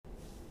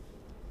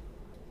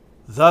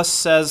Thus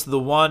says the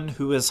one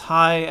who is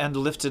high and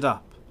lifted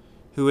up,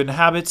 who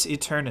inhabits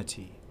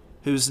eternity,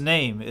 whose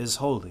name is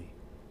holy.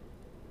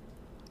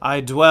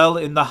 I dwell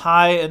in the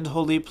high and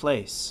holy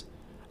place,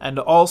 and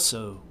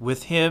also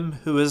with him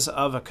who is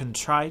of a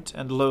contrite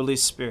and lowly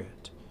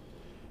spirit,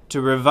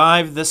 to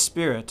revive the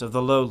spirit of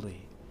the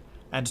lowly,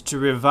 and to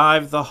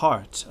revive the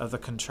heart of the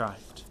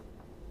contrite.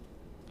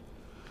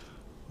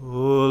 O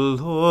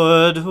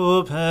Lord,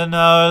 open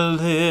our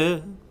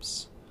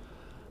lips,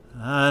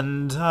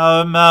 and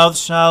our mouth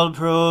shall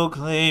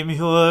proclaim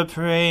your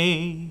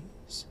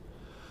praise.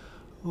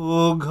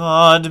 O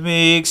God,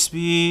 make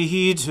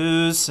speed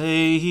to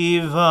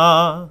save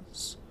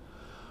us.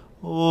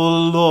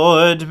 O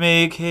Lord,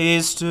 make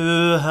haste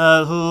to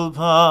help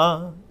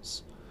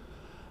us.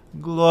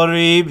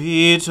 Glory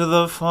be to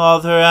the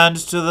Father, and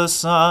to the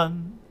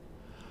Son,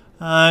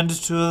 and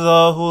to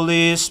the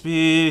Holy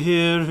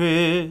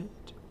Spirit,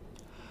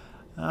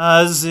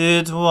 as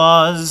it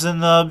was in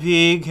the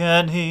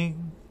beginning,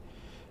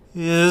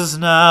 is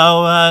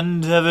now,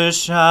 and ever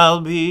shall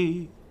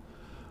be,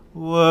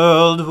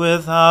 world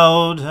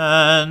without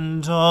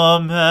end.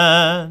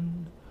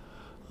 Amen.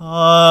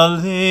 Alleluia.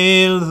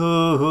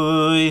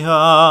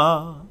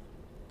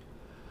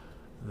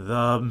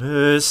 The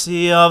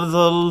mercy of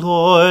the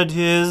Lord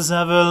is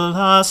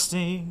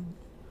everlasting.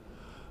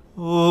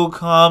 O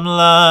come,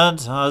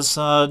 let us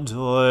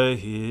adore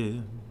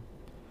him.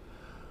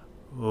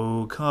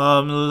 O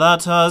come,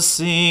 let us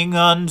sing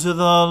unto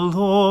the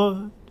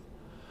Lord.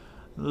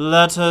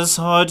 Let us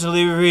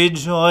heartily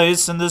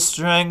rejoice in the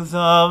strength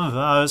of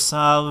our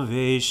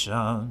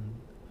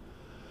salvation.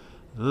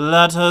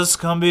 Let us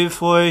come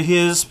before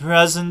his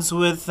presence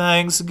with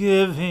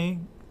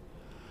thanksgiving,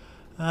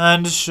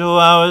 and show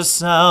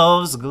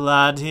ourselves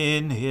glad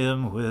in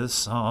him with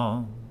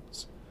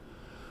songs.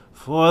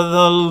 For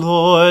the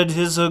Lord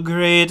is a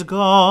great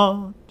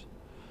God,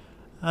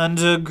 and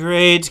a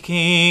great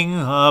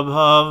King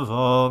above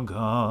all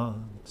gods.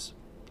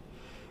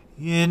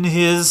 In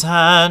his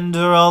hand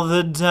are all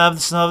the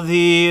depths of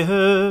the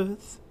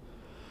earth,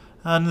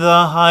 and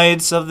the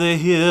heights of the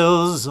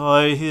hills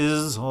are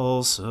his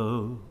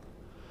also.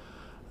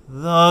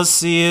 The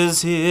sea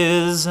is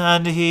his,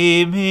 and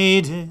he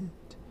made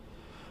it,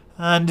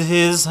 and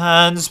his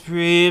hands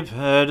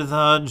prepared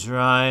the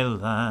dry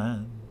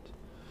land.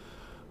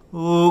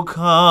 O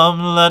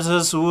come, let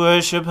us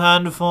worship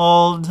and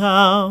fall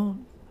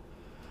down,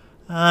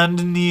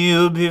 and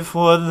kneel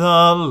before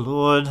the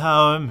Lord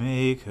our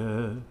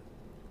Maker.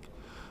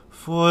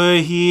 For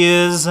he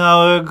is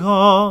our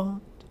God,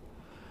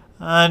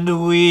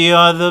 and we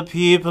are the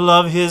people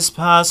of his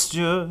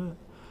pasture,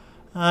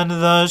 and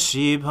the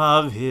sheep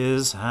of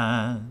his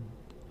hand.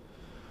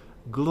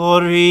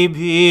 Glory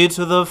be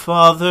to the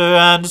Father,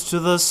 and to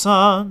the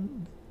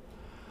Son,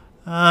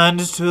 and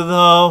to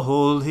the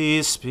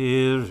Holy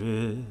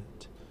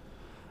Spirit,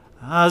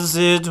 as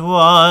it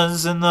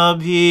was in the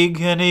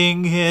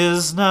beginning,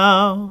 is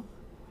now,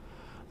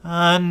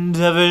 and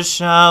ever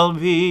shall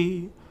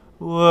be,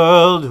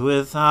 world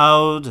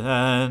without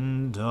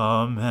end.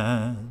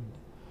 Amen.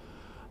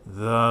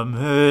 The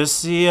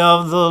mercy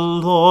of the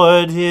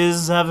Lord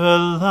is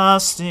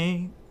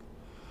everlasting.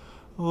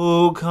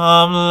 O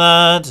come,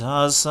 let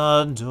us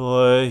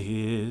adore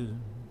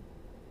him.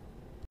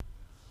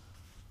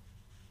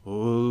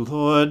 O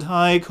Lord,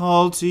 I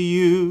call to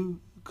you,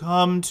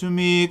 come to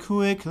me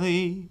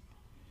quickly.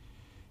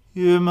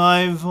 Hear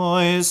my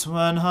voice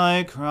when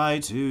I cry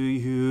to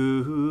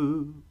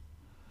you.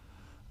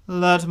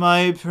 Let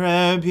my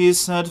prayer be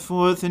set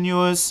forth in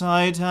your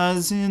sight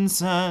as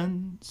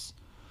incense,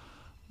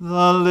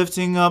 the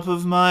lifting up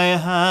of my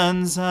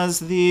hands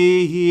as the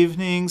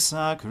evening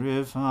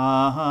sacrifice.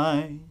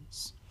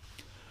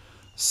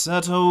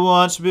 Set a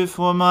watch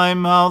before my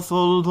mouth,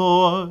 O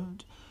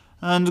Lord,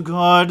 and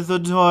guard the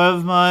door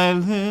of my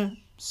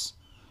lips.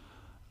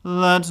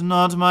 Let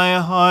not my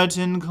heart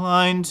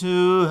incline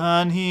to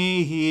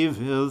any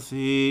evil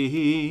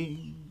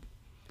thing.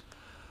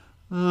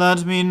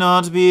 Let me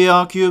not be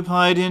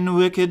occupied in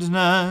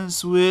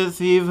wickedness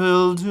with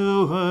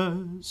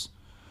evildoers,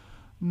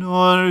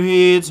 nor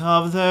eat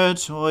of their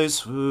choice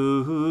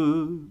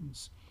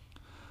foods.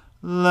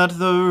 Let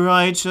the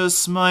righteous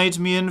smite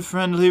me in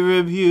friendly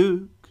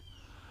rebuke.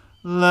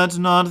 Let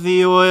not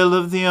the oil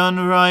of the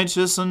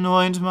unrighteous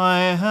anoint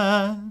my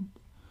head.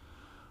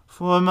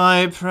 For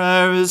my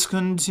prayer is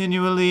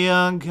continually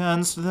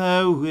against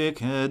their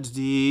wicked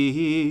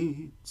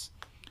deeds.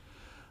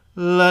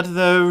 Let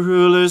their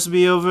rulers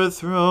be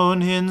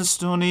overthrown in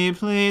stony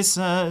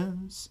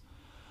places,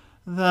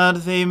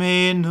 that they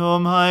may know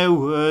my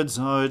words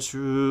are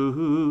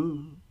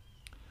true.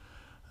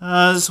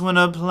 As when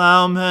a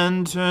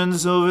plowman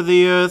turns over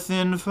the earth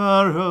in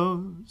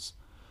furrows,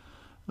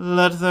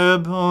 let their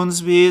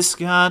bones be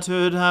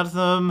scattered at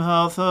the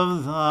mouth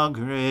of the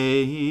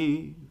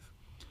grave.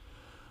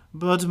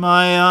 But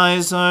my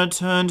eyes are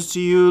turned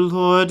to you,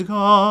 Lord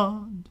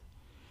God.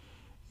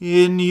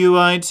 In you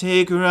I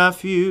take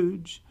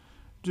refuge.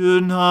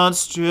 Do not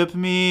strip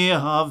me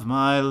of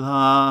my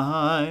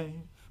life.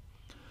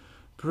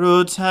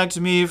 Protect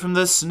me from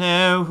the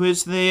snare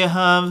which they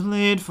have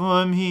laid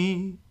for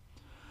me,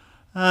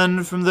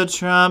 and from the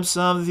traps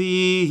of the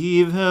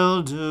evildoers.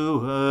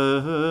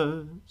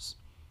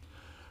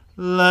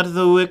 Let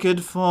the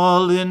wicked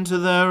fall into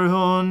their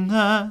own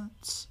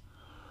nets,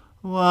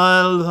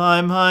 while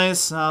I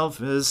myself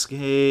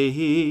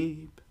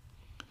escape.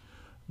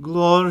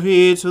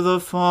 Glory to the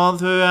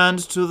Father, and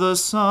to the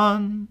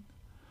Son,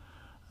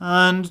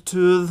 and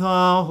to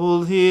the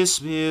Holy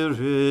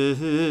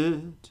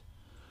Spirit,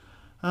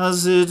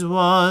 as it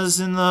was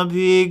in the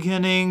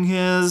beginning,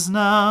 is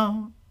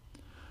now,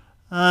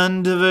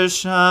 and ever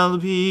shall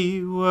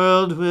be,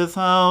 world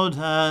without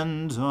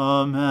end.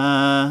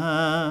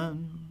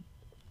 Amen.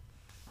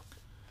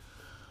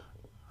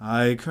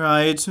 I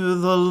cry to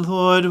the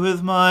Lord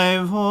with my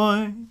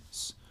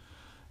voice.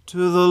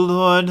 To the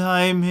Lord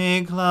I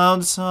make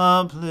loud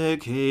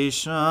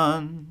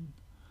supplication.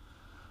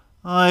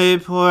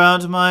 I pour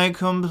out my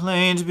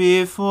complaint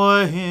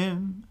before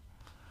him,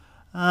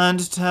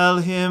 and tell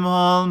him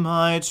all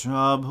my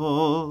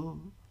trouble.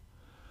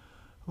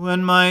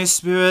 When my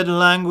spirit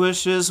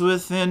languishes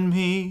within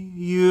me,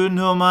 you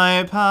know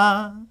my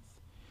path.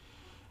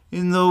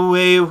 In the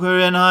way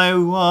wherein I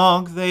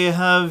walk, they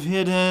have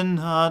hidden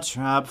a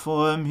trap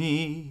for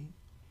me.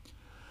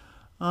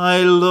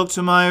 I look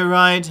to my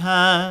right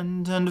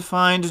hand, and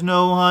find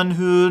no one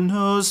who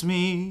knows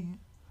me.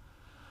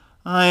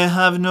 I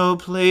have no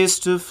place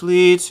to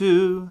flee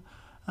to,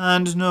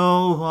 and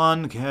no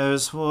one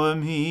cares for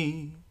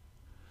me.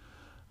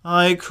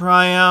 I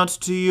cry out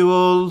to you,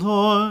 O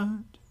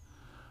Lord.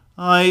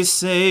 I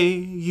say,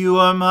 you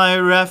are my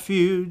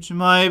refuge,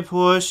 my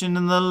portion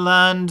in the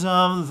land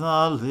of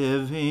the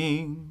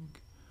living.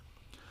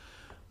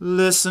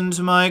 Listen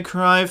to my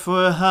cry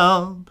for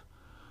help,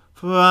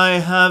 for I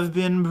have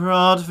been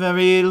brought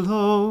very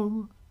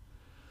low.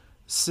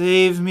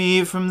 Save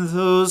me from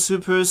those who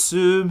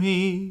pursue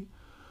me,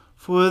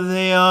 for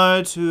they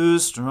are too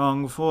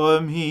strong for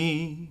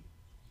me.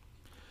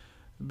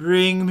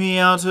 Bring me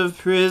out of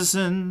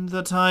prison,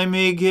 that I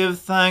may give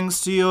thanks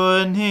to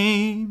your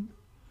name.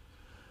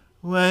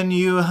 When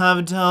you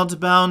have dealt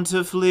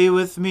bountifully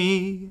with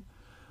me,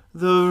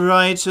 the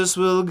righteous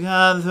will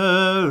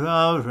gather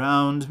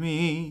around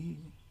me.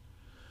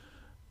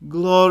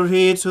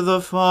 Glory to the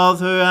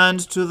Father,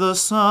 and to the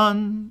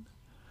Son,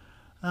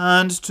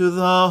 and to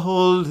the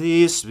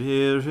Holy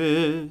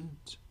Spirit,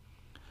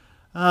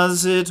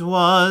 as it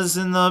was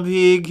in the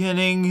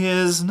beginning,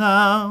 is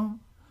now,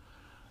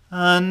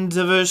 and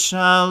ever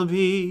shall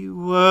be,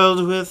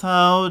 world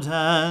without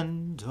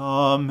end.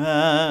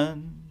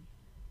 Amen.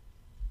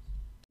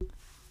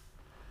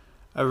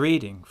 A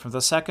reading from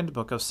the second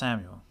book of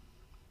Samuel.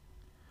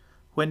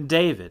 When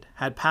David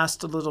had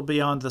passed a little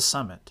beyond the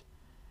summit,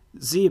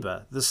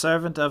 Ziba, the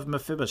servant of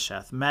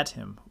Mephibosheth, met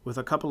him with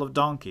a couple of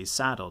donkeys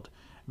saddled,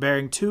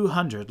 bearing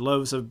 200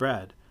 loaves of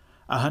bread,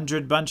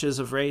 100 bunches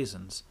of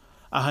raisins,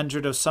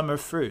 100 of summer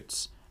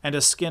fruits, and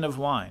a skin of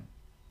wine.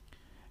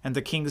 And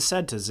the king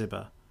said to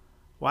Ziba,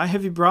 "Why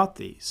have you brought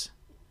these?"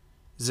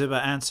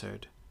 Ziba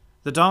answered,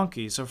 "The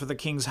donkeys are for the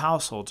king's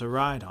household to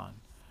ride on,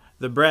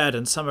 the bread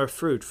and summer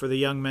fruit for the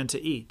young men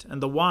to eat,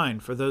 and the wine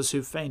for those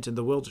who faint in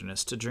the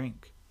wilderness to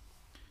drink."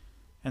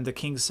 And the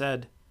king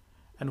said,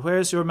 "And where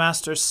is your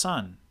master's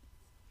son?"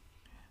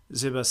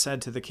 Ziba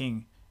said to the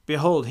king,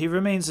 "Behold, he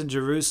remains in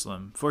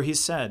Jerusalem, for he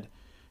said,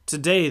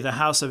 'Today the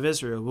house of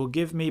Israel will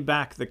give me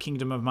back the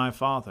kingdom of my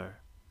father.'"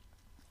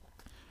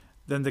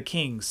 Then the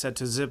king said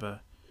to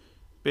Ziba,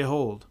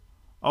 "Behold,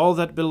 all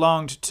that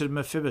belonged to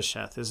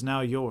Mephibosheth is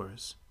now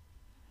yours."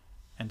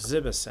 And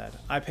Ziba said,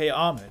 "I pay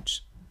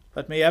homage.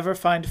 Let me ever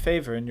find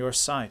favor in your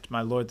sight,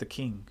 my lord the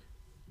king."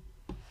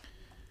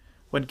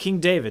 When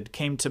King David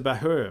came to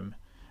Bahurim,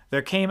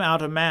 there came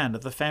out a man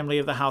of the family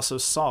of the house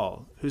of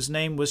Saul, whose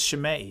name was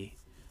Shimei,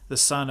 the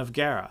son of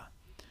Gera.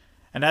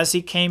 And as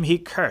he came, he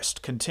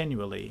cursed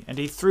continually, and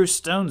he threw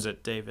stones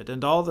at David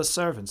and all the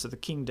servants of the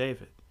king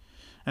David.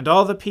 And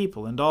all the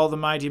people and all the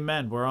mighty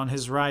men were on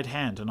his right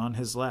hand and on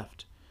his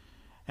left.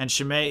 And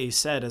Shimei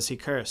said as he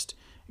cursed,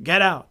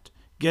 get out,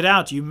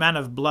 you man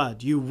of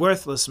blood, you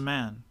worthless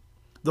man.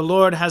 The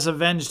Lord has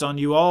avenged on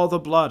you all the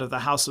blood of the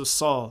house of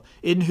Saul,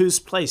 in whose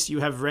place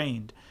you have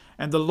reigned,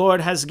 and the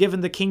Lord has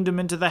given the kingdom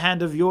into the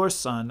hand of your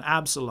son,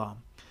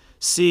 Absalom.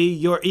 See,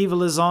 your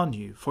evil is on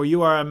you, for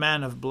you are a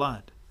man of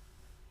blood."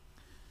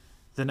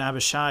 Then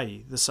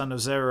Abishai, the son of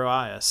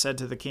Zeruiah, said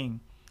to the king,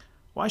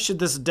 "Why should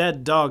this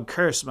dead dog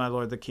curse my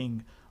lord the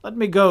king? Let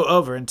me go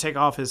over and take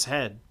off his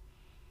head."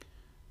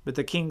 But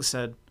the king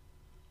said,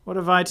 "What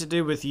have I to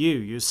do with you,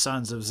 you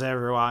sons of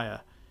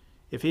Zeruiah?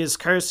 If he is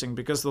cursing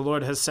because the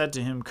Lord has said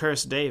to him,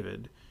 'Curse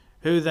David,'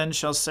 who then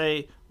shall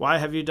say, 'Why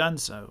have you done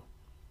so?'"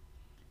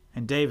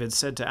 And David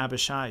said to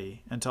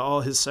Abishai and to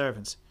all his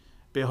servants,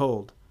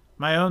 "Behold,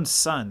 my own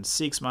son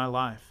seeks my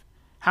life.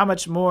 How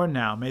much more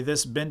now may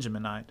this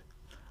Benjaminite?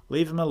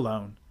 Leave him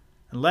alone,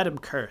 and let him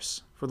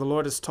curse, for the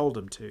Lord has told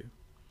him to.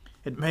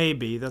 It may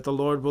be that the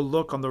Lord will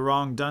look on the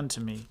wrong done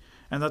to me,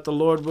 and that the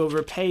Lord will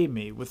repay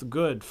me with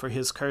good for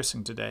his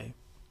cursing today."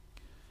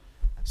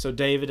 So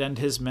David and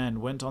his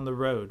men went on the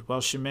road,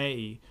 while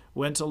Shimei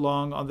went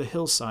along on the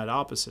hillside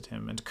opposite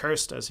him, and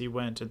cursed as he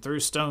went, and threw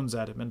stones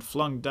at him, and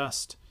flung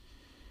dust.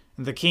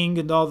 And the king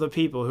and all the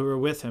people who were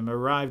with him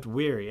arrived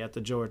weary at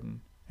the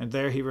Jordan, and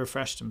there he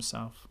refreshed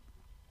himself.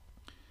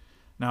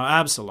 Now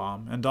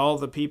Absalom and all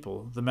the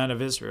people, the men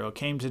of Israel,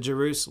 came to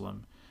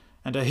Jerusalem,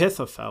 and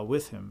Ahithophel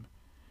with him.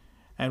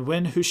 And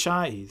when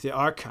Hushai the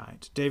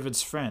Archite,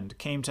 David's friend,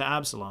 came to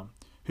Absalom,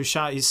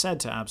 Hushai said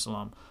to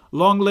Absalom,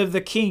 "Long live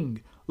the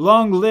king!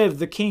 Long live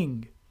the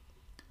king!"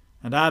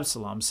 And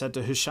Absalom said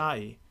to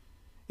Hushai,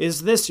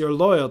 "Is this your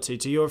loyalty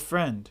to your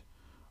friend?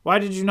 Why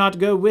did you not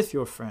go with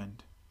your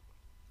friend?"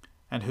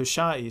 And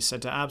Hushai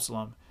said to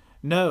Absalom,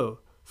 "No,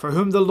 for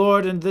whom the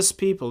Lord and this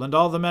people and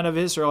all the men of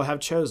Israel have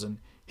chosen,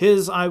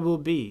 his I will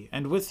be,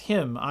 and with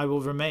him I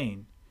will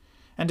remain.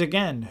 And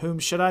again, whom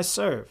should I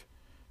serve?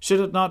 Should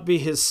it not be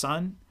his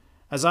son?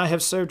 As I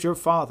have served your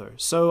father,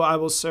 so I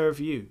will serve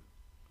you."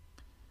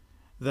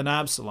 Then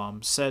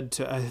Absalom said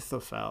to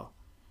Ahithophel,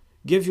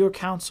 "Give your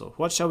counsel.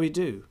 What shall we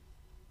do?"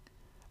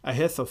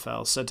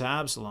 Ahithophel said to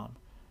Absalom,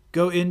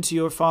 "Go in to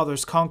your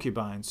father's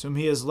concubines, whom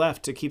he has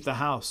left to keep the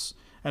house,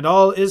 and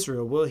all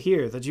Israel will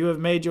hear that you have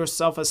made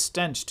yourself a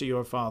stench to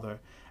your father,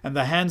 and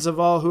the hands of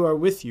all who are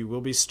with you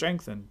will be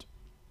strengthened."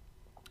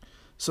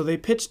 So they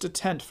pitched a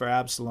tent for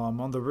Absalom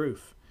on the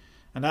roof,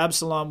 and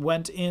Absalom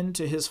went in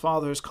to his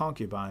father's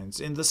concubines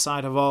in the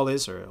sight of all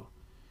Israel.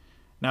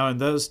 Now in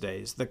those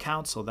days the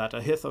counsel that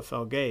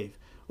Ahithophel gave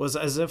was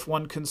as if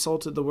one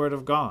consulted the word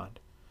of God.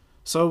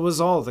 So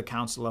was all the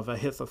counsel of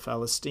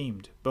Ahithophel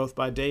esteemed, both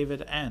by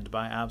David and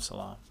by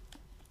Absalom.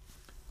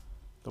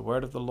 The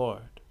word of the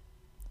Lord.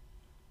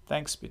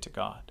 Thanks be to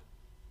God.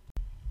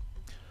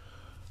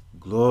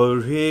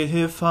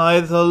 Glorify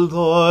the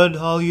Lord,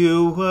 all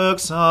you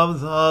works of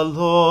the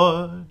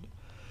Lord.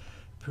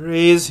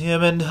 Praise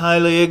him and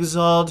highly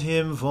exalt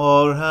him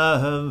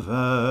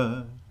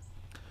forever.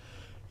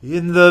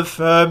 In the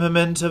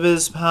firmament of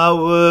his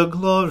power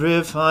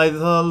glorify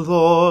the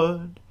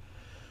Lord.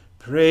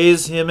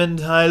 Praise him and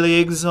highly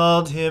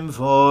exalt him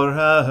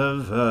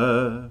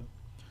forever.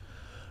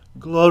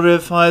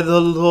 Glorify the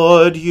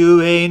Lord,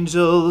 you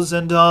angels,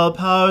 and all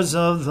powers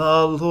of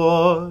the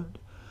Lord.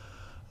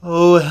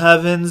 O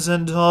heavens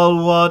and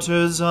all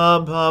waters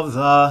above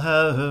the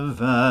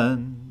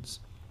heavens.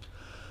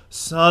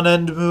 Sun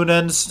and moon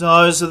and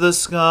stars of the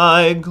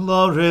sky,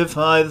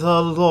 glorify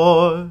the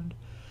Lord.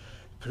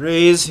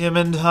 Praise him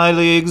and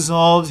highly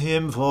exalt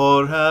him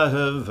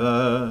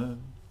forever.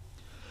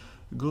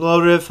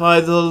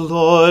 Glorify the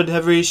Lord,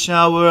 every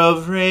shower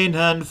of rain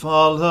and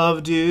fall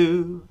of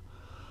dew,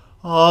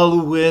 all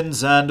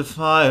winds and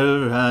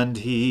fire and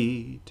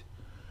heat.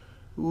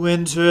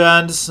 Winter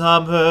and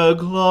summer,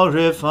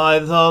 glorify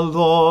the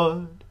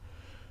Lord.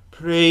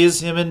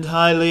 Praise him and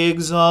highly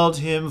exalt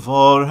him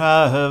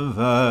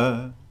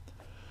forever.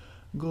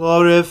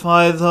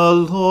 Glorify the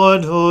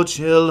Lord, O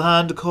chill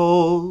and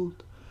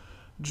cold,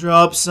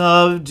 drops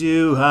of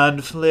dew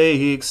and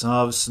flakes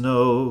of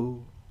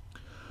snow.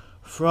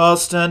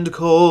 Frost and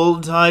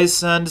cold,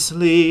 ice and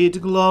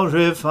sleet,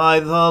 glorify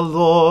the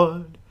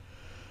Lord.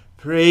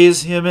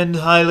 Praise him and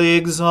highly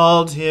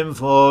exalt him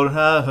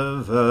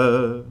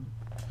forever.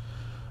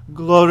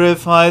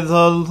 Glorify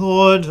the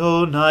Lord,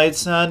 O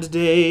nights and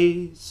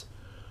days,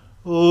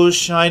 O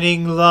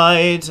shining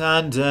light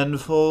and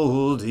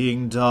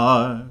enfolding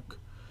dark.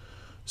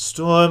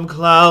 Storm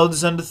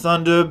clouds and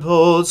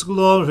thunderbolts,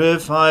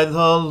 glorify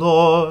the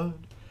Lord.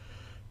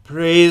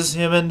 Praise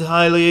him and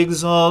highly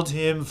exalt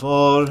him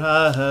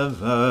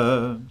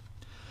forever.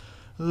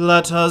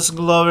 Let us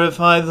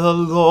glorify the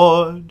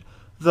Lord,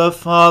 the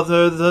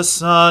Father, the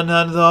Son,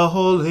 and the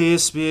Holy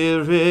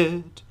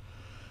Spirit.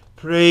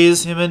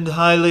 Praise him and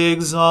highly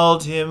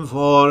exalt him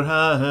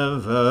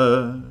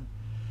forever.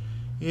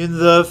 In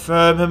the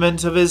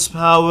firmament of his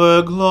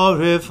power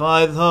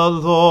glorify the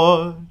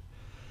Lord.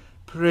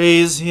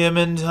 Praise him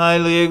and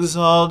highly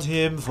exalt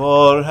him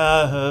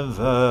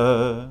forever.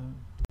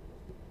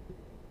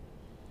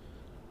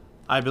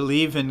 I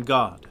believe in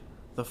God,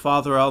 the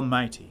Father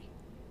Almighty,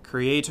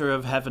 creator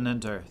of heaven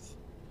and earth.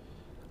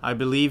 I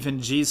believe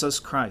in Jesus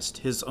Christ,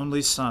 his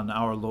only Son,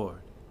 our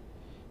Lord.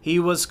 He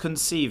was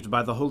conceived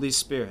by the Holy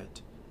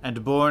Spirit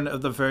and born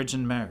of the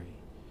Virgin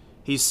Mary.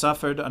 He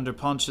suffered under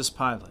Pontius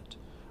Pilate,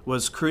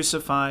 was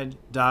crucified,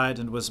 died,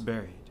 and was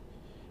buried.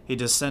 He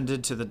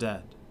descended to the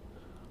dead.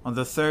 On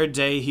the third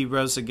day he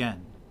rose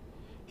again.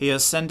 He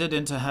ascended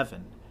into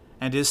heaven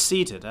and is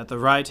seated at the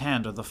right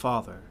hand of the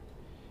Father.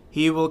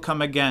 He will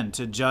come again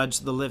to judge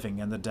the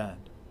living and the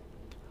dead.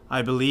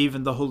 I believe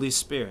in the Holy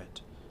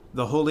Spirit,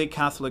 the Holy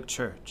Catholic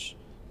Church,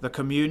 the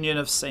communion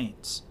of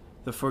saints,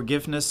 the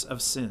forgiveness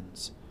of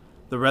sins,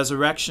 the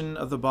resurrection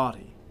of the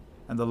body,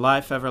 and the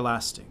life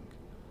everlasting.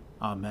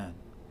 Amen.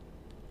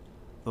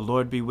 The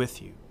Lord be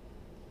with you.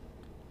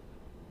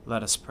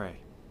 Let us pray.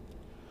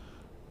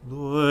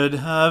 Lord,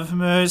 have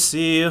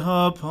mercy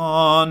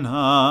upon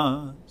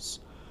us.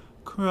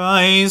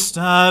 Christ,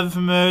 have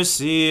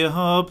mercy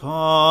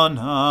upon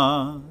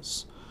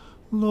us.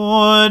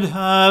 Lord,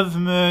 have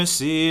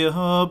mercy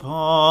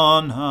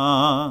upon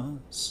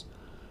us.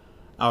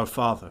 Our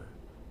Father,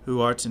 who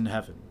art in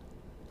heaven,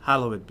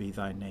 hallowed be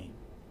thy name.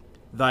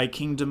 Thy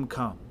kingdom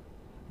come,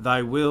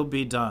 thy will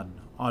be done,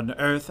 on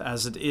earth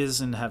as it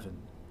is in heaven.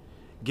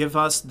 Give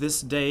us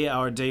this day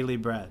our daily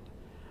bread,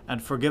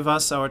 and forgive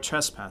us our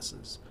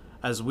trespasses,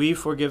 as we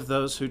forgive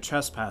those who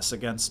trespass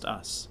against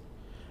us.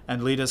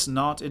 And lead us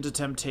not into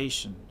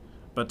temptation,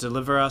 but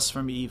deliver us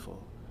from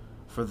evil.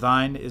 For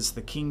thine is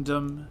the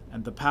kingdom,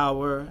 and the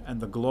power, and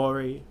the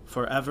glory,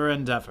 forever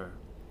and ever.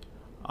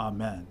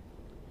 Amen.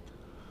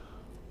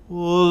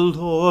 O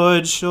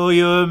Lord, show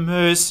your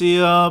mercy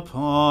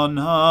upon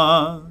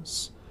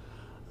us,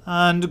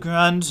 and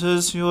grant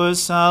us your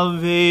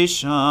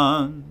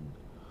salvation.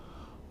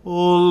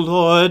 O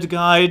Lord,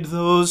 guide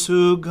those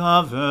who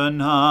govern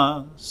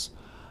us,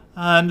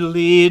 and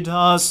lead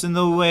us in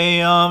the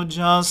way of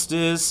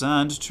justice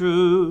and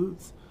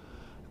truth.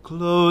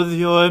 Clothe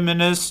your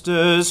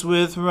ministers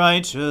with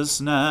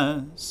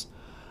righteousness,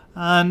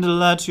 and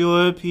let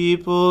your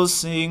people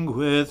sing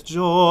with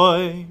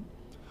joy.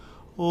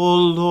 O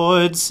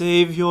Lord,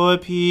 save your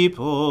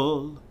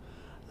people,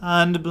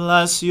 and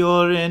bless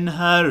your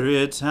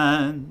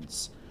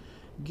inheritance.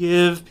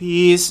 Give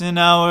peace in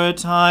our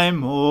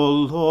time, O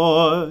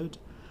Lord,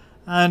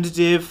 and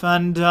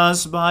defend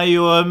us by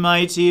your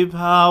mighty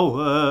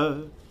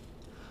power.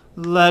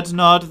 Let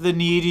not the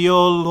needy,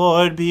 O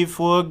Lord, be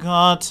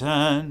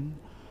forgotten,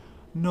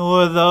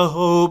 nor the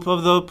hope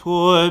of the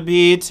poor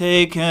be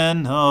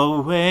taken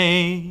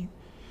away.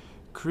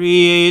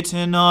 Create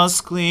in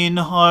us clean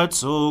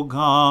hearts, O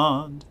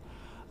God,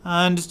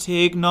 and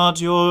take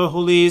not your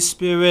Holy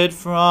Spirit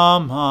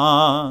from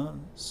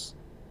us.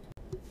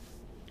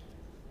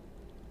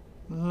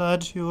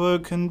 Let your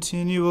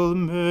continual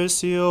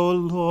mercy, O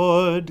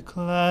Lord,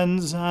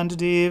 cleanse and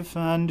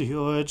defend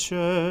your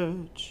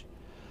church.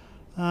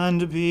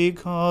 And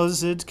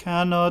because it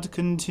cannot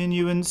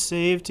continue in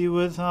safety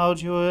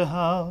without your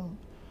help,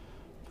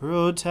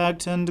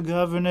 protect and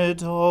govern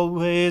it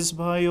always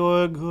by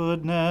your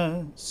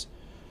goodness.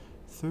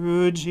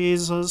 Through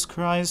Jesus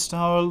Christ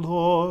our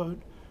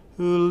Lord,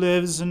 who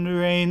lives and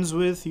reigns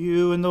with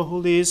you in the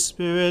Holy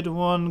Spirit,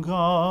 one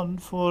God,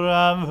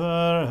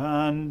 forever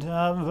and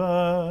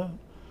ever.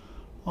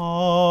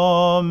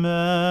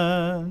 Amen.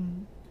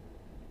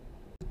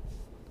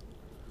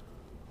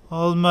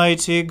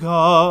 Almighty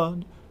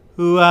God,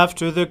 who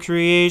after the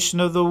creation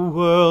of the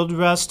world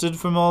rested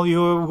from all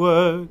your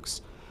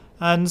works,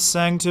 and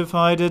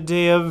sanctified a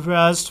day of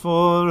rest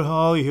for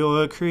all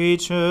your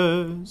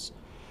creatures,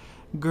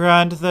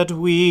 grant that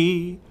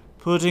we,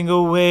 putting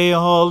away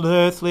all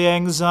earthly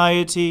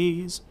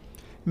anxieties,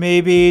 may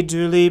be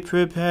duly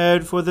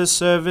prepared for the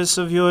service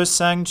of your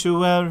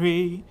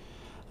sanctuary,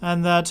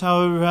 and that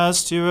our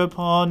rest here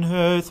upon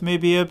earth may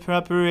be a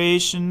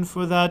preparation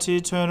for that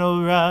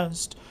eternal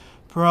rest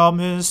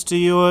promised to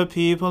your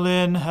people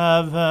in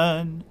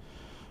heaven.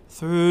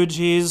 Through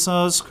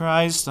Jesus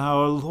Christ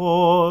our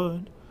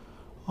Lord.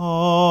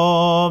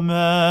 Amen.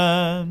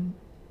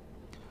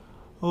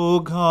 O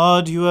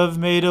God, you have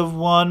made of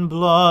one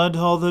blood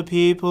all the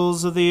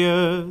peoples of the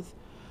earth,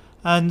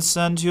 and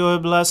sent your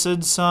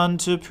blessed Son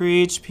to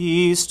preach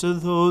peace to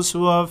those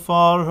who are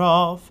far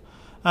off,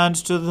 and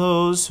to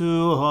those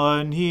who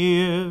are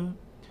near.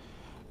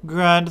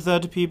 Grant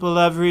that people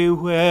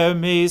everywhere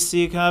may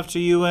seek after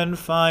you and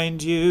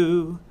find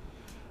you.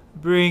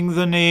 Bring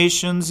the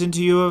nations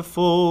into your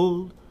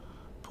fold.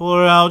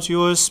 Pour out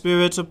your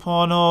Spirit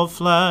upon all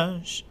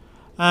flesh,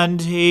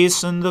 and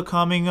hasten the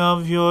coming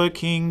of your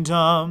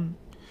kingdom.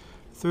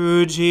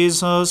 Through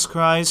Jesus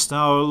Christ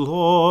our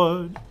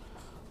Lord.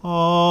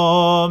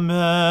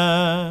 Amen.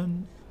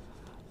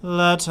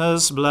 Let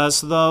us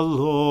bless the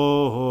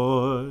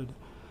Lord.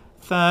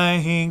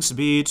 Thanks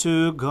be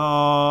to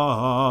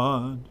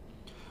God.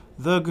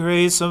 The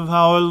grace of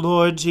our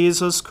Lord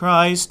Jesus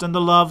Christ, and the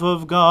love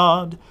of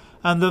God,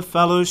 and the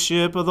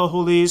fellowship of the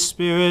Holy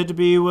Spirit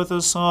be with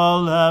us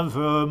all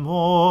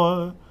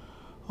evermore.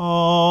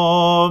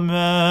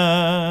 Amen.